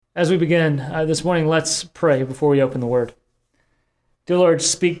As we begin this morning, let's pray before we open the Word. Dear Lord,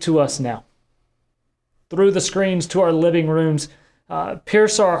 speak to us now. Through the screens to our living rooms,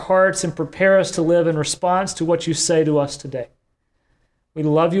 pierce our hearts and prepare us to live in response to what you say to us today. We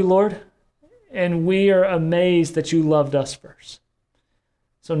love you, Lord, and we are amazed that you loved us first.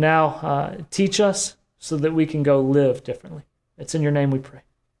 So now, teach us so that we can go live differently. It's in your name we pray.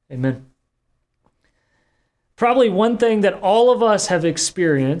 Amen. Probably one thing that all of us have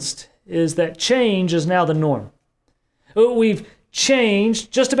experienced is that change is now the norm. We've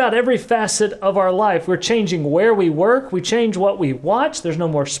changed just about every facet of our life. We're changing where we work. We change what we watch. There's no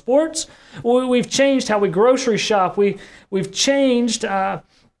more sports. We've changed how we grocery shop. We've changed how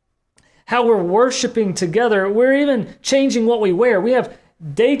we're worshiping together. We're even changing what we wear. We have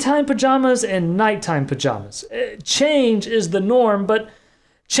daytime pajamas and nighttime pajamas. Change is the norm, but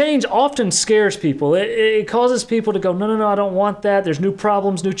change often scares people. It causes people to go, no, I don't want that. There's new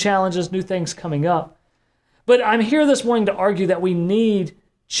problems, new challenges, new things coming up. But I'm here this morning to argue that we need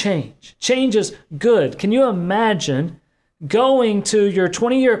change. Change is good. Can you imagine going to your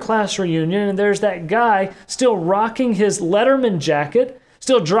 20-year class reunion and there's that guy still rocking his Letterman jacket,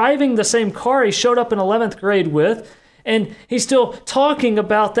 still driving the same car he showed up in 11th grade with, and he's still talking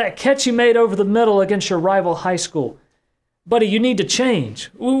about that catch he made over the middle against your rival high school? Buddy, you need to change.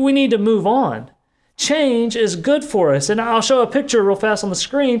 We need to move on. Change is good for us. And I'll show a picture real fast on the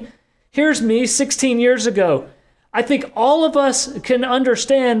screen. Here's me 16 years ago. I think all of us can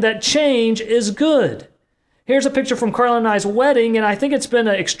understand that change is good. Here's a picture from Carla and I's wedding, and I think it's been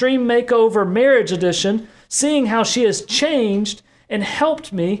an extreme makeover marriage edition, seeing how she has changed and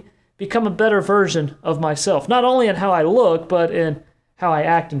helped me become a better version of myself, not only in how I look, but in how I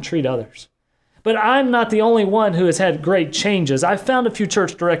act and treat others. But I'm not the only one who has had great changes. I've found a few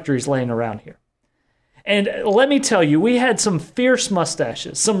church directories laying around here. And let me tell you, we had some fierce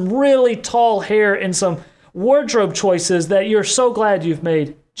mustaches, some really tall hair, and some wardrobe choices that you're so glad you've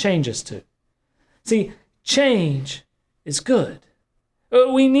made changes to. See, change is good.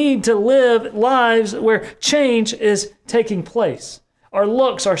 We need to live lives where change is taking place. Our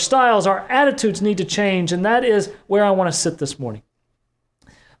looks, our styles, our attitudes need to change, and that is where I want to sit this morning.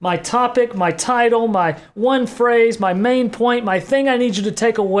 My topic, my title, my one phrase, my main point, my thing I need you to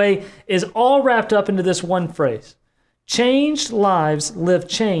take away is all wrapped up into this one phrase. Changed lives live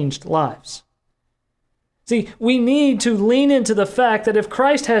changed lives. See, we need to lean into the fact that if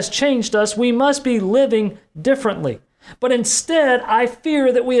Christ has changed us, we must be living differently. But instead, I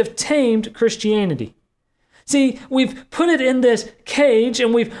fear that we have tamed Christianity. See, we've put it in this cage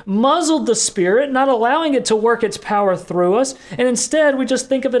and we've muzzled the Spirit, not allowing it to work its power through us. And instead, we just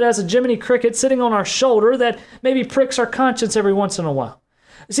think of it as a Jiminy Cricket sitting on our shoulder that maybe pricks our conscience every once in a while.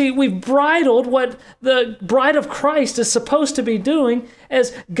 See, we've bridled what the bride of Christ is supposed to be doing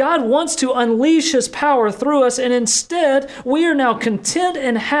as God wants to unleash His power through us. And instead, we are now content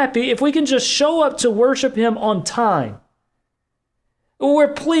and happy if we can just show up to worship Him on time.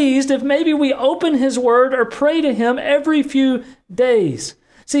 We're pleased if maybe we open His Word or pray to Him every few days.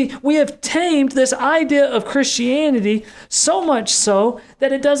 See, we have tamed this idea of Christianity so much so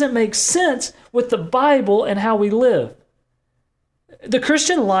that it doesn't make sense with the Bible and how we live. The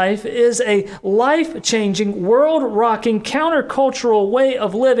Christian life is a life-changing, world-rocking, countercultural way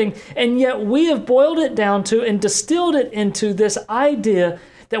of living, and yet we have boiled it down to and distilled it into this idea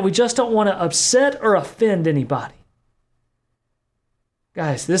that we just don't want to upset or offend anybody.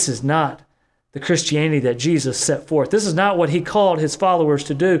 Guys, this is not the Christianity that Jesus set forth. This is not what He called His followers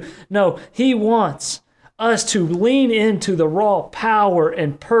to do. No, He wants us to lean into the raw power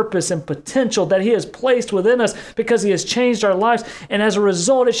and purpose and potential that He has placed within us because He has changed our lives. And as a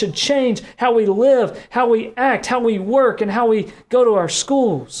result, it should change how we live, how we act, how we work, and how we go to our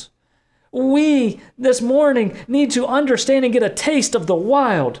schools. We, this morning, need to understand and get a taste of the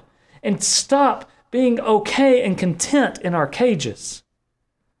wild and stop being okay and content in our cages.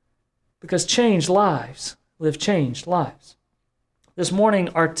 Because changed lives live changed lives. This morning,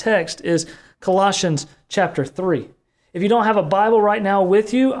 our text is Colossians chapter 3. If you don't have a Bible right now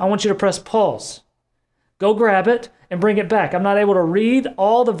with you, I want you to press pause. Go grab it and bring it back. I'm not able to read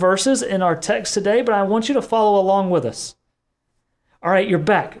all the verses in our text today, but I want you to follow along with us. All right, you're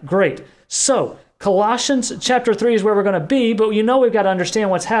back. Great. So, Colossians chapter 3 is where we're going to be, but you know we've got to understand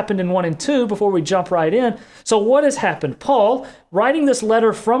what's happened in 1 and 2 before we jump right in. So what has happened? Paul, writing this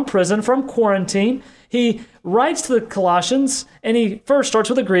letter from prison, from quarantine, he writes to the Colossians, and he first starts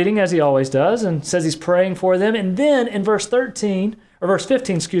with a greeting, as he always does, and says he's praying for them. And then in verse 15,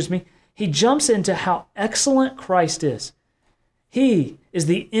 he jumps into how excellent Christ is. He is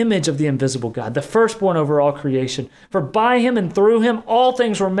the image of the invisible God, the firstborn over all creation. For by him and through him all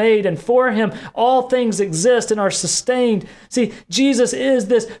things were made, and for him all things exist and are sustained. See, Jesus is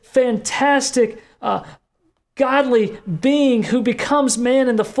this fantastic, godly being who becomes man,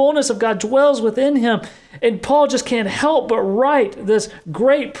 and the fullness of God dwells within him. And Paul just can't help but write this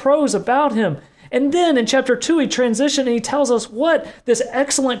great prose about him. And then in chapter 2, he transitions and he tells us what this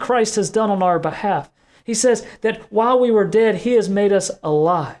excellent Christ has done on our behalf. He says that while we were dead, he has made us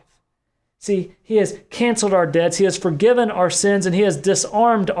alive. See, he has canceled our debts, he has forgiven our sins, and he has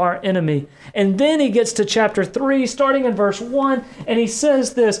disarmed our enemy. And then he gets to chapter 3, starting in verse 1, and he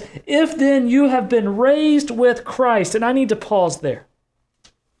says this, if then you have been raised with Christ, and I need to pause there.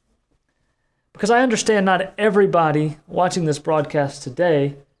 Because I understand not everybody watching this broadcast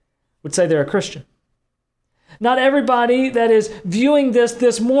today would say they're a Christian. Not everybody that is viewing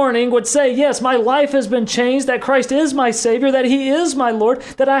this morning would say, yes, my life has been changed, that Christ is my Savior, that he is my Lord,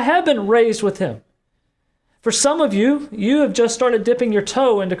 that I have been raised with him. For some of you, you have just started dipping your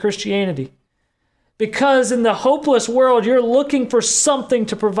toe into Christianity. Because in the hopeless world, you're looking for something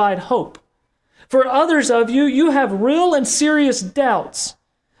to provide hope. For others of you, you have real and serious doubts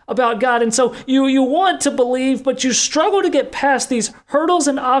about God. And so you want to believe, but you struggle to get past these hurdles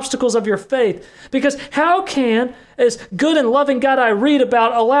and obstacles of your faith. Because how can, as good and loving God I read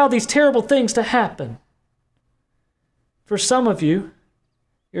about, allow these terrible things to happen? For some of you,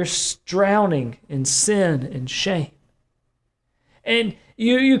 you're drowning in sin and shame. And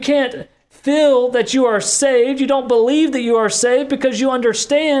you can't feel that you are saved. You don't believe that you are saved because you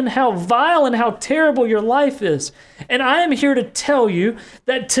understand how vile and how terrible your life is. And I am here to tell you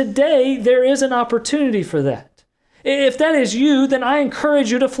that today there is an opportunity for that. If that is you, then I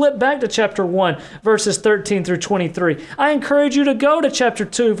encourage you to flip back to chapter 1, verses 13 through 23. I encourage you to go to chapter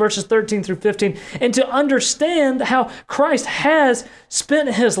 2, verses 13 through 15, and to understand how Christ has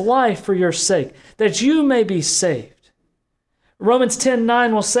spent his life for your sake, that you may be saved. Romans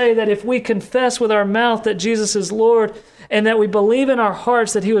 10:9 will say that if we confess with our mouth that Jesus is Lord and that we believe in our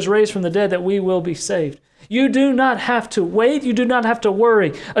hearts that he was raised from the dead, that we will be saved. You do not have to wait. You do not have to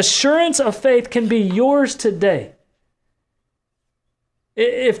worry. Assurance of faith can be yours today.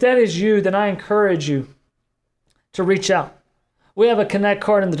 If that is you, then I encourage you to reach out. We have a Connect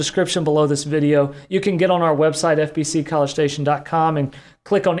card in the description below this video. You can get on our website, fbccollegestation.com, and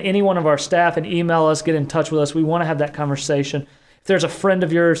click on any one of our staff and email us, get in touch with us. We want to have that conversation. If there's a friend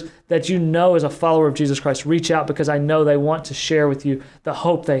of yours that you know is a follower of Jesus Christ, reach out because I know they want to share with you the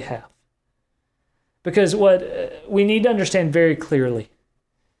hope they have. Because what we need to understand very clearly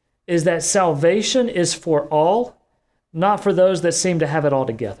is that salvation is for all, not for those that seem to have it all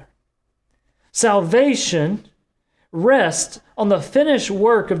together. Salvation rests on the finished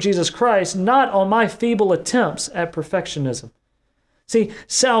work of Jesus Christ, not on my feeble attempts at perfectionism. See,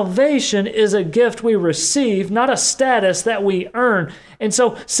 salvation is a gift we receive, not a status that we earn. And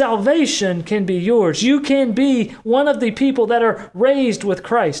so salvation can be yours. You can be one of the people that are raised with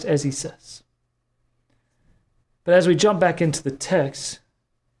Christ, as he says. But as we jump back into the text,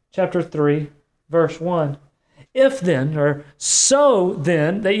 chapter 3, verse 1, if then, or so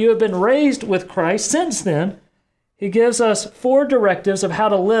then, that you have been raised with Christ, since then, he gives us 4 directives of how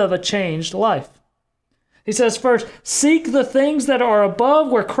to live a changed life. He says first, seek the things that are above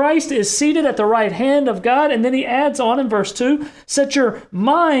where Christ is seated at the right hand of God. And then he adds on in verse 2, set your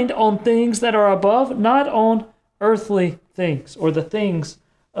mind on things that are above, not on earthly things or the things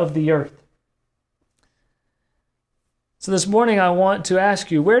of the earth. So this morning I want to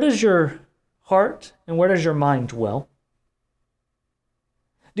ask you, where does your heart and where does your mind dwell?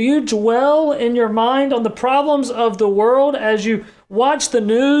 Do you dwell in your mind on the problems of the world as you watch the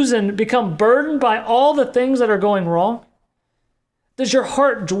news and become burdened by all the things that are going wrong? Does your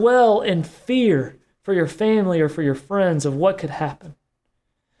heart dwell in fear for your family or for your friends of what could happen?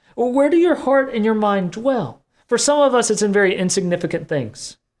 Or where do your heart and your mind dwell? For some of us, it's in very insignificant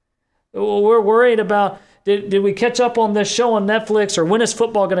things. We're worried about, did we catch up on this show on Netflix, or when is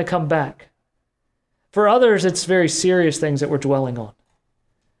football going to come back? For others, it's very serious things that we're dwelling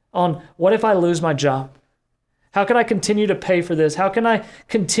on what if I lose my job? How can I continue to pay for this? How can I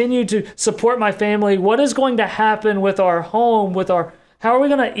continue to support my family? What is going to happen with our home, how are we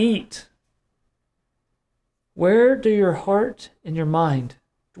going to eat? Where do your heart and your mind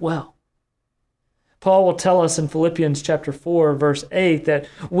dwell? Paul will tell us in Philippians chapter 4, verse 8, that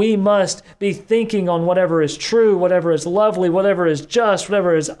we must be thinking on whatever is true, whatever is lovely, whatever is just,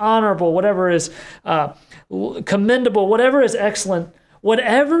 whatever is honorable, whatever is commendable, whatever is excellent,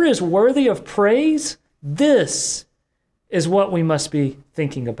 whatever is worthy of praise, this is what we must be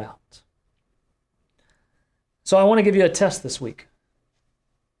thinking about. So I want to give you a test this week.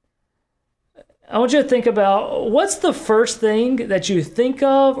 I want you to think about what's the first thing that you think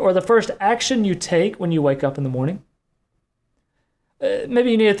of or the first action you take when you wake up in the morning?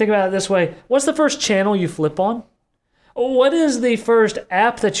 Maybe you need to think about it this way. What's the first channel you flip on? What is the first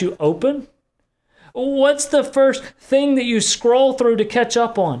app that you open? What's the first thing that you scroll through to catch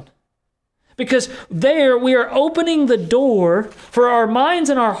up on? Because there we are opening the door for our minds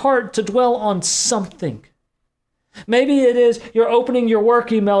and our heart to dwell on something. Maybe it is you're opening your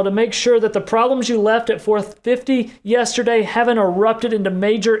work email to make sure that the problems you left at 4:50 yesterday haven't erupted into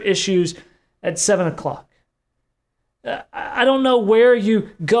major issues at 7 o'clock. I don't know where you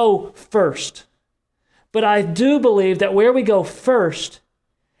go first, but I do believe that where we go first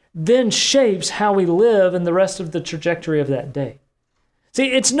then shapes how we live in the rest of the trajectory of that day.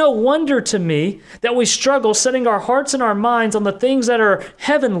 See, it's no wonder to me that we struggle setting our hearts and our minds on the things that are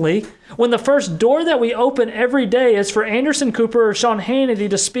heavenly when the first door that we open every day is for Anderson Cooper or Sean Hannity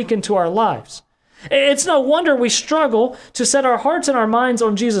to speak into our lives. It's no wonder we struggle to set our hearts and our minds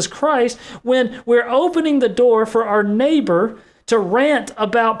on Jesus Christ when we're opening the door for our neighbor to rant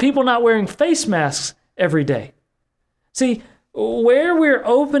about people not wearing face masks every day. See, where we're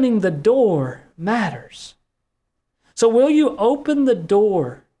opening the door matters. So will you open the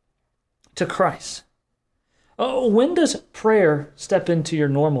door to Christ? When does prayer step into your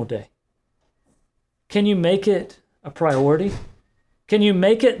normal day? Can you make it a priority? Can you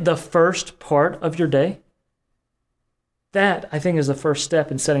make it the first part of your day? That, I think, is the first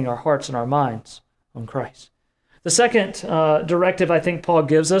step in setting our hearts and our minds on Christ. The second directive I think Paul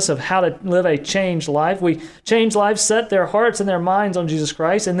gives us of how to live a changed life. We change lives, set their hearts and their minds on Jesus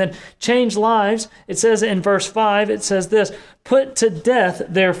Christ, and then change lives. It says in verse 5, it says this, "Put to death,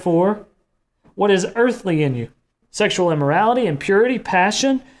 therefore, what is earthly in you, sexual immorality, impurity,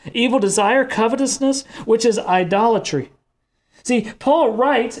 passion, evil desire, covetousness, which is idolatry." See, Paul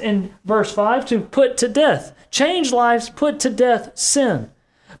writes in verse 5 to put to death. Change lives, put to death sin.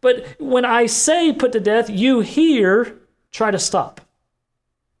 But when I say put to death, you here try to stop.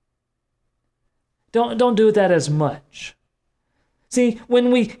 Don't do that as much. See, when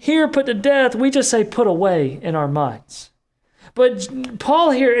we hear put to death, we just say put away in our minds. But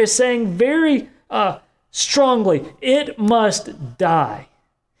Paul here is saying very strongly, it must die.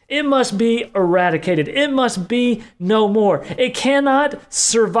 It must be eradicated. It must be no more. It cannot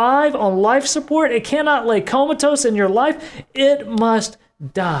survive on life support. It cannot lay comatose in your life. It must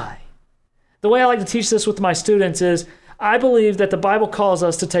die. The way I like to teach this with my students is I believe that the Bible calls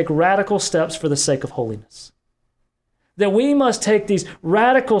us to take radical steps for the sake of holiness. That we must take these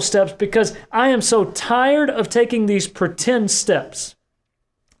radical steps because I am so tired of taking these pretend steps,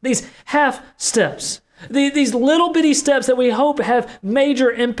 these half steps, these little bitty steps that we hope have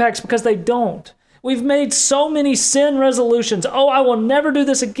major impacts because they don't. We've made so many sin resolutions. Oh, I will never do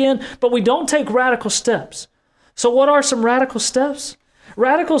this again, but we don't take radical steps. So what are some radical steps?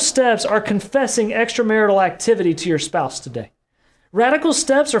 Radical steps are confessing extramarital activity to your spouse today. Radical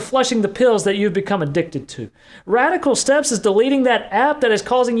steps are flushing the pills that you've become addicted to. Radical steps is deleting that app that is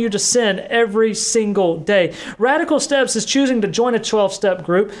causing you to sin every single day. Radical steps is choosing to join a 12-step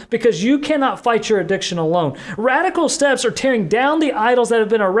group because you cannot fight your addiction alone. Radical steps are tearing down the idols that have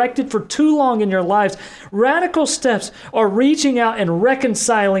been erected for too long in your lives. Radical steps are reaching out and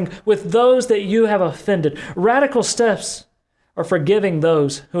reconciling with those that you have offended. Radical steps are forgiving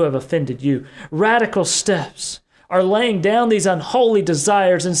those who have offended you. Radical steps are laying down these unholy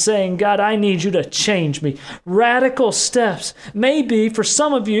desires and saying, God, I need you to change me. Radical steps may be for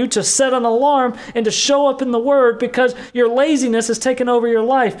some of you to set an alarm and to show up in the Word because your laziness has taken over your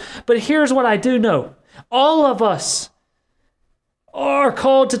life. But here's what I do know. All of us are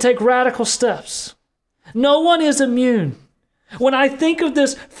called to take radical steps. No one is immune. When I think of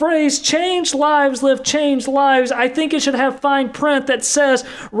this phrase, change lives, live changed lives, I think it should have fine print that says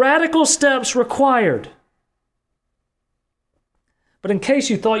radical steps required. But in case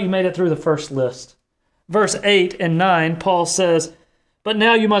you thought you made it through the first list, verse 8 and 9, Paul says, "But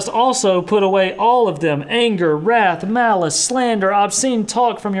now you must also put away all of them, anger, wrath, malice, slander, obscene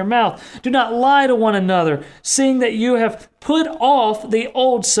talk from your mouth. Do not lie to one another, seeing that you have put off the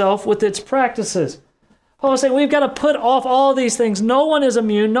old self with its practices." Paul is saying we've got to put off all these things. No one is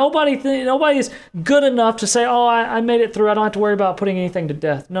immune. Nobody is good enough to say, oh, I made it through. I don't have to worry about putting anything to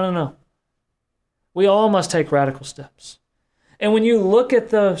death. No. We all must take radical steps. And when you look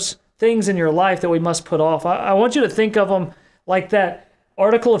at those things in your life that we must put off, I want you to think of them like that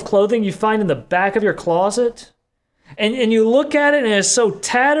article of clothing you find in the back of your closet. And you look at it and it's so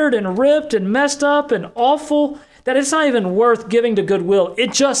tattered and ripped and messed up and awful that it's not even worth giving to Goodwill.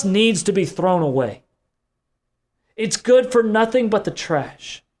 It just needs to be thrown away. It's good for nothing but the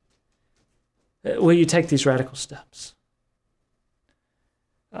trash. Will you take these radical steps?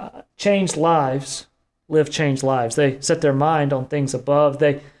 Changed lives live changed lives. They set their mind on things above.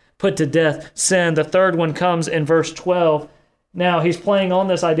 They put to death sin. The third one comes in verse 12. Now he's playing on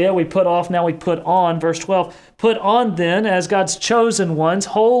this idea. We put off, now we put on. Verse 12, put on then as God's chosen ones,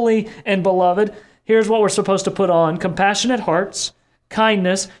 holy and beloved. Here's what we're supposed to put on: compassionate hearts,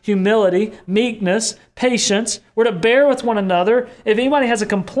 kindness, humility, meekness, patience. We're to bear with one another. If anybody has a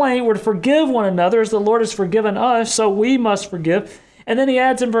complaint, we're to forgive one another as the Lord has forgiven us, so we must forgive. And then he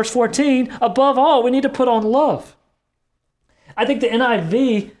adds in verse 14, above all, we need to put on love. I think the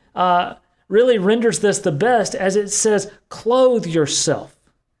NIV really renders this the best as it says, clothe yourself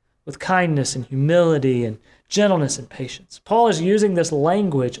with kindness and humility and gentleness and patience. Paul is using this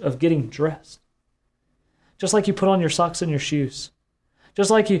language of getting dressed. Just like you put on your socks and your shoes. Just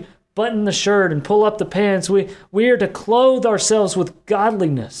like you button the shirt and pull up the pants, we are to clothe ourselves with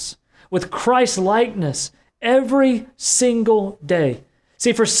godliness, with Christ-likeness every single day.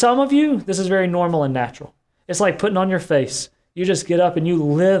 See, for some of you, this is very normal and natural. It's like putting on your face. You just get up and you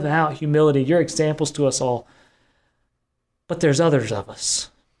live out humility. You're examples to us all. But there's others of us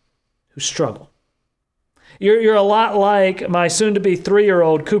who struggle. You're a lot like my soon-to-be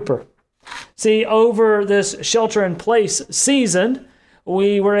 3-year-old Cooper. See, over this shelter-in-place season,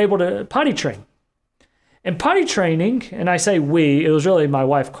 we were able to potty train. And potty training, and I say we, it was really my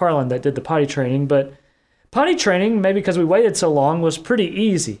wife Carlin that did the potty training, but potty training, maybe because we waited so long, was pretty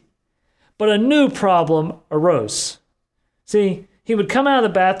easy. But a new problem arose. See, he would come out of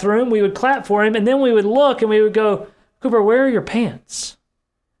the bathroom, we would clap for him, and then we would look and we would go, Cooper, where are your pants?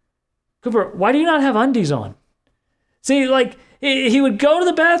 Cooper, why do you not have undies on? See, like, he would go to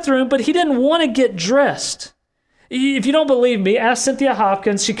the bathroom, but he didn't want to get dressed. If you don't believe me, ask Cynthia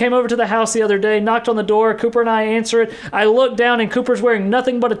Hopkins. She came over to the house the other day, knocked on the door. Cooper and I answer it. I look down, and Cooper's wearing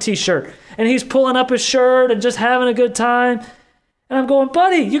nothing but a T-shirt. And he's pulling up his shirt and just having a good time. And I'm going,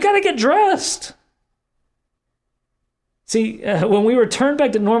 buddy, you got to get dressed. See, when we return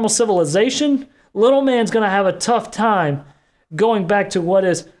back to normal civilization, little man's going to have a tough time going back to what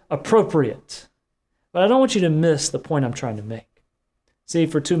is appropriate. But I don't want you to miss the point I'm trying to make. See,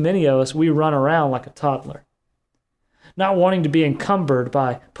 for too many of us, we run around like a toddler, not wanting to be encumbered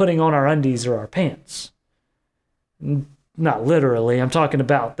by putting on our undies or our pants. Not literally, I'm talking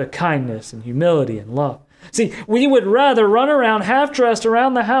about the kindness and humility and love. See, we would rather run around half-dressed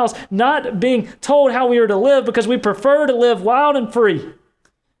around the house, not being told how we are to live because we prefer to live wild and free.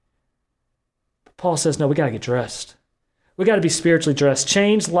 But Paul says, no, we got to get dressed. We got to be spiritually dressed,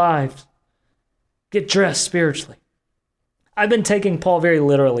 change lives, get dressed spiritually. I've been taking Paul very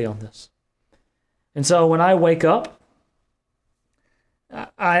literally on this. And so when I wake up,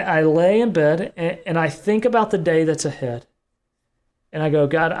 I lay in bed and I think about the day that's ahead. And I go,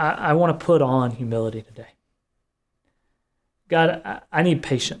 God, I want to put on humility today. God, I need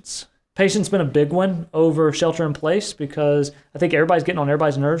patience. Patience has been a big one over shelter in place because I think everybody's getting on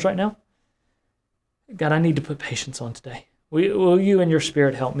everybody's nerves right now. God, I need to put patience on today. Will you and your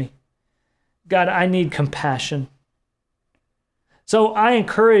Spirit help me? God, I need compassion. So I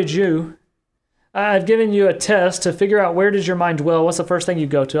encourage you. I've given you a test to figure out where does your mind dwell. What's the first thing you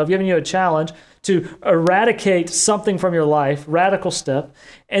go to? I've given you a challenge to eradicate something from your life, radical step.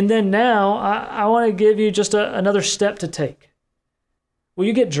 And then now I want to give you just another step to take. Will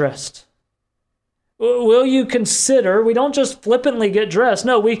you get dressed? Will you consider, we don't just flippantly get dressed.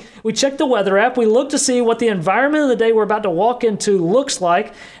 No, we check the weather app. We look to see what the environment of the day we're about to walk into looks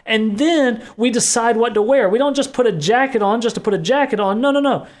like. And then we decide what to wear. We don't just put a jacket on just to put a jacket on.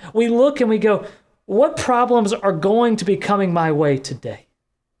 No. We look and we go, what problems are going to be coming my way today?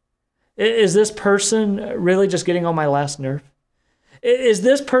 Is this person really just getting on my last nerve? Is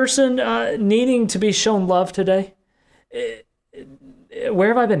this person needing to be shown love today? Where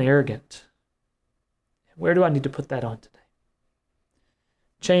have I been arrogant? Where do I need to put that on today?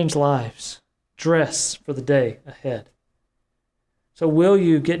 Change lives. Dress for the day ahead. So will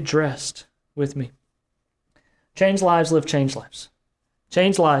you get dressed with me? Change lives, live changed lives.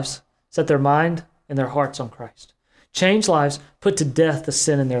 Change lives, set their mind and their hearts on Christ. Change lives, put to death the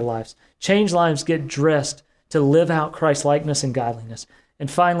sin in their lives. Change lives, get dressed to live out Christ's likeness and godliness.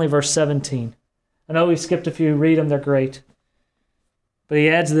 And finally, verse 17. I know we've skipped a few. Read them, they're great. But he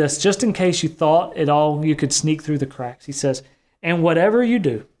adds this, just in case you thought it all, you could sneak through the cracks. He says, and whatever you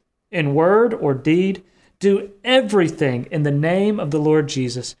do, in word or deed, do everything in the name of the Lord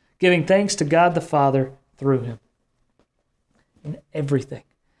Jesus, giving thanks to God the Father through him. In everything,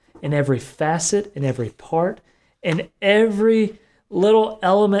 in every facet, in every part, in every little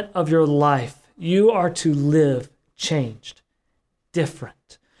element of your life, you are to live changed,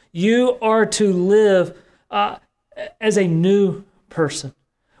 different. You are to live as a new person.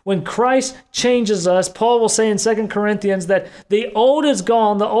 When Christ changes us, Paul will say in 2 Corinthians that the old is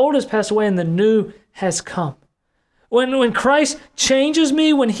gone, the old has passed away, and the new has come. When Christ changes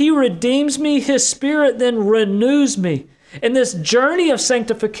me, when he redeems me, his Spirit then renews me. And this journey of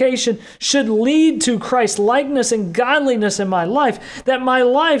sanctification should lead to Christ-likeness and godliness in my life, that my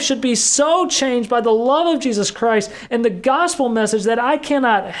life should be so changed by the love of Jesus Christ and the gospel message that I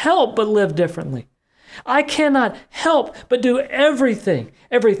cannot help but live differently. I cannot help but do everything,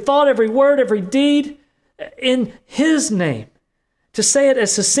 every thought, every word, every deed in his name. To say it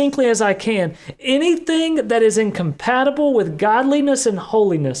as succinctly as I can, anything that is incompatible with godliness and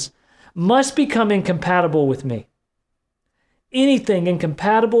holiness must become incompatible with me. Anything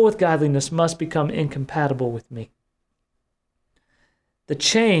incompatible with godliness must become incompatible with me. The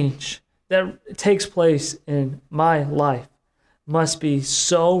change that takes place in my life must be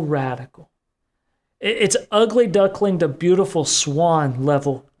so radical. It's ugly duckling to beautiful swan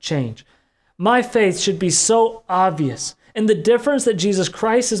level change. My faith should be so obvious, and the difference that Jesus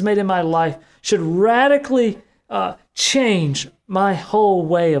Christ has made in my life should radically change my whole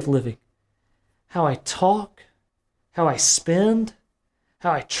way of living. How I talk, how I spend,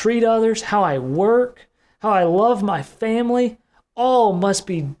 how I treat others, how I work, how I love my family, all must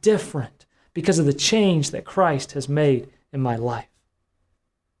be different because of the change that Christ has made in my life.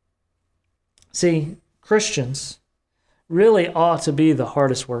 See, Christians really ought to be the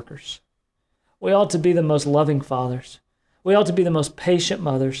hardest workers. We ought to be the most loving fathers. We ought to be the most patient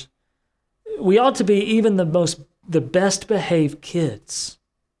mothers. We ought to be even the best behaved kids.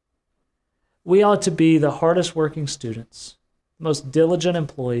 We ought to be the hardest working students, the most diligent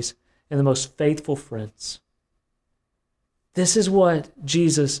employees, and the most faithful friends. This is what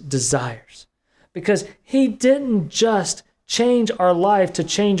Jesus desires, because he didn't just change our life to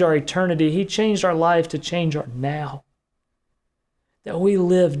change our eternity. He changed our life to change our now, that we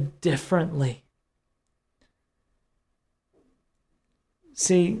live differently.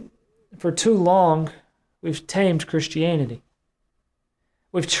 See, for too long, we've tamed Christianity.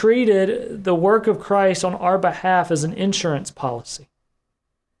 We've treated the work of Christ on our behalf as an insurance policy.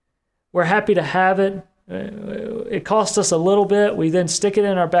 We're happy to have it. It costs us a little bit. We then stick it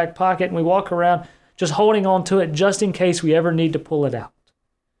in our back pocket and we walk around just holding on to it just in case we ever need to pull it out.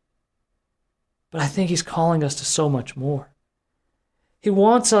 But I think he's calling us to so much more. He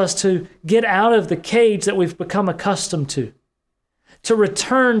wants us to get out of the cage that we've become accustomed to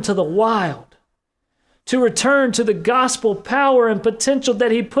return to the wild, to return to the gospel power and potential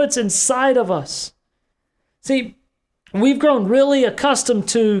that he puts inside of us. See, we've grown really accustomed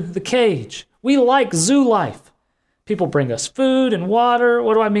to the cage. We like zoo life. People bring us food and water.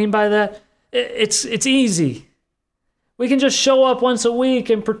 What do I mean by that? It's easy. We can just show up once a week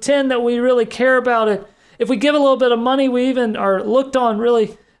and pretend that we really care about it. If we give a little bit of money, we even are looked on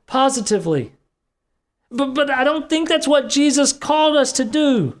really positively. But I don't think that's what Jesus called us to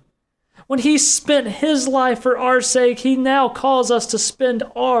do. When he spent his life for our sake, he now calls us to spend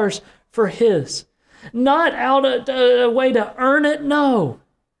ours for his. Not out a way to earn it, no,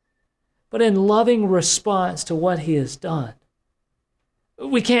 but in loving response to what he has done.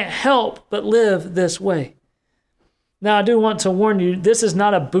 We can't help but live this way. Now, I do want to warn you, this is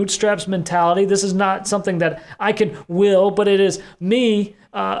not a bootstraps mentality. This is not something that I can will, but it is me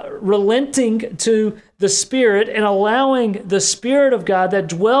relenting to the Spirit and allowing the Spirit of God that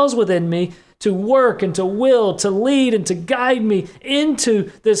dwells within me to work and to will, to lead and to guide me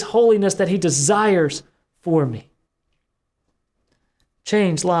into this holiness that he desires for me.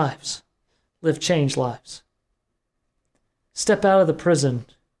 Change lives. Live changed lives. Step out of the prison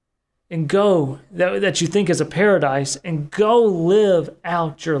and go that you think is a paradise and go live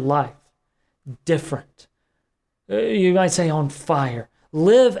out your life different. You might say on fire.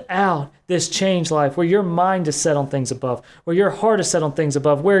 Live out this changed life where your mind is set on things above, where your heart is set on things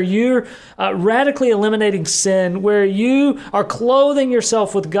above, where you're radically eliminating sin, where you are clothing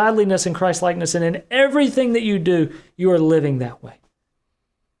yourself with godliness and Christ-likeness, and in everything that you do, you are living that way.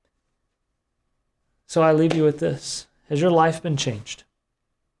 So I leave you with this. Has your life been changed?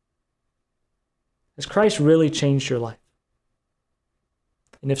 Has Christ really changed your life?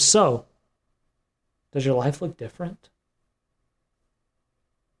 And if so, does your life look different?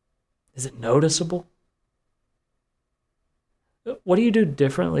 Is it noticeable? What do you do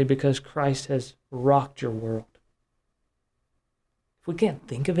differently because Christ has rocked your world? If we can't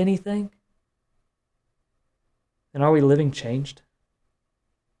think of anything, then are we living changed?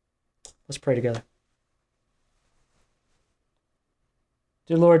 Let's pray together.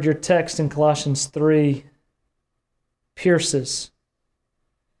 Dear Lord, your text in Colossians 3 pierces.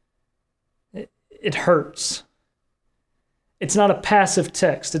 It hurts. It's not a passive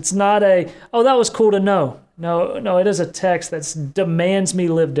text. It's not a, oh, that was cool to know. No, it is a text that demands me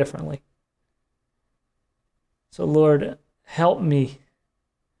live differently. So Lord, help me.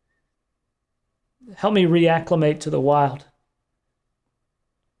 Help me reacclimate to the wild.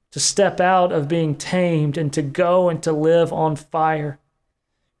 To step out of being tamed and to go and to live on fire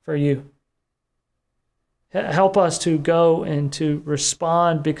for you. Help us to go and to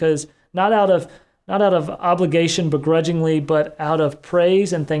respond, because not out of obligation begrudgingly, but out of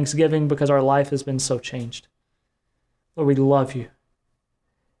praise and thanksgiving, because our life has been so changed. Lord, we love you.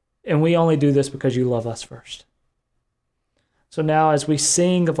 And we only do this because you love us first. So now as we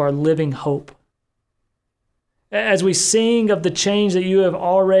sing of our living hope, as we sing of the change that you have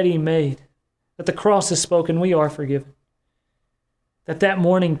already made, that the cross has spoken, we are forgiven. That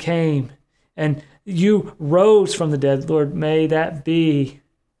morning came and you rose from the dead. Lord, may that be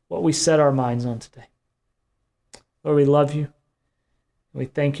what we set our minds on today. Lord, we love you. We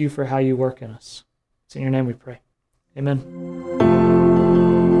thank you for how you work in us. It's in your name we pray. Amen.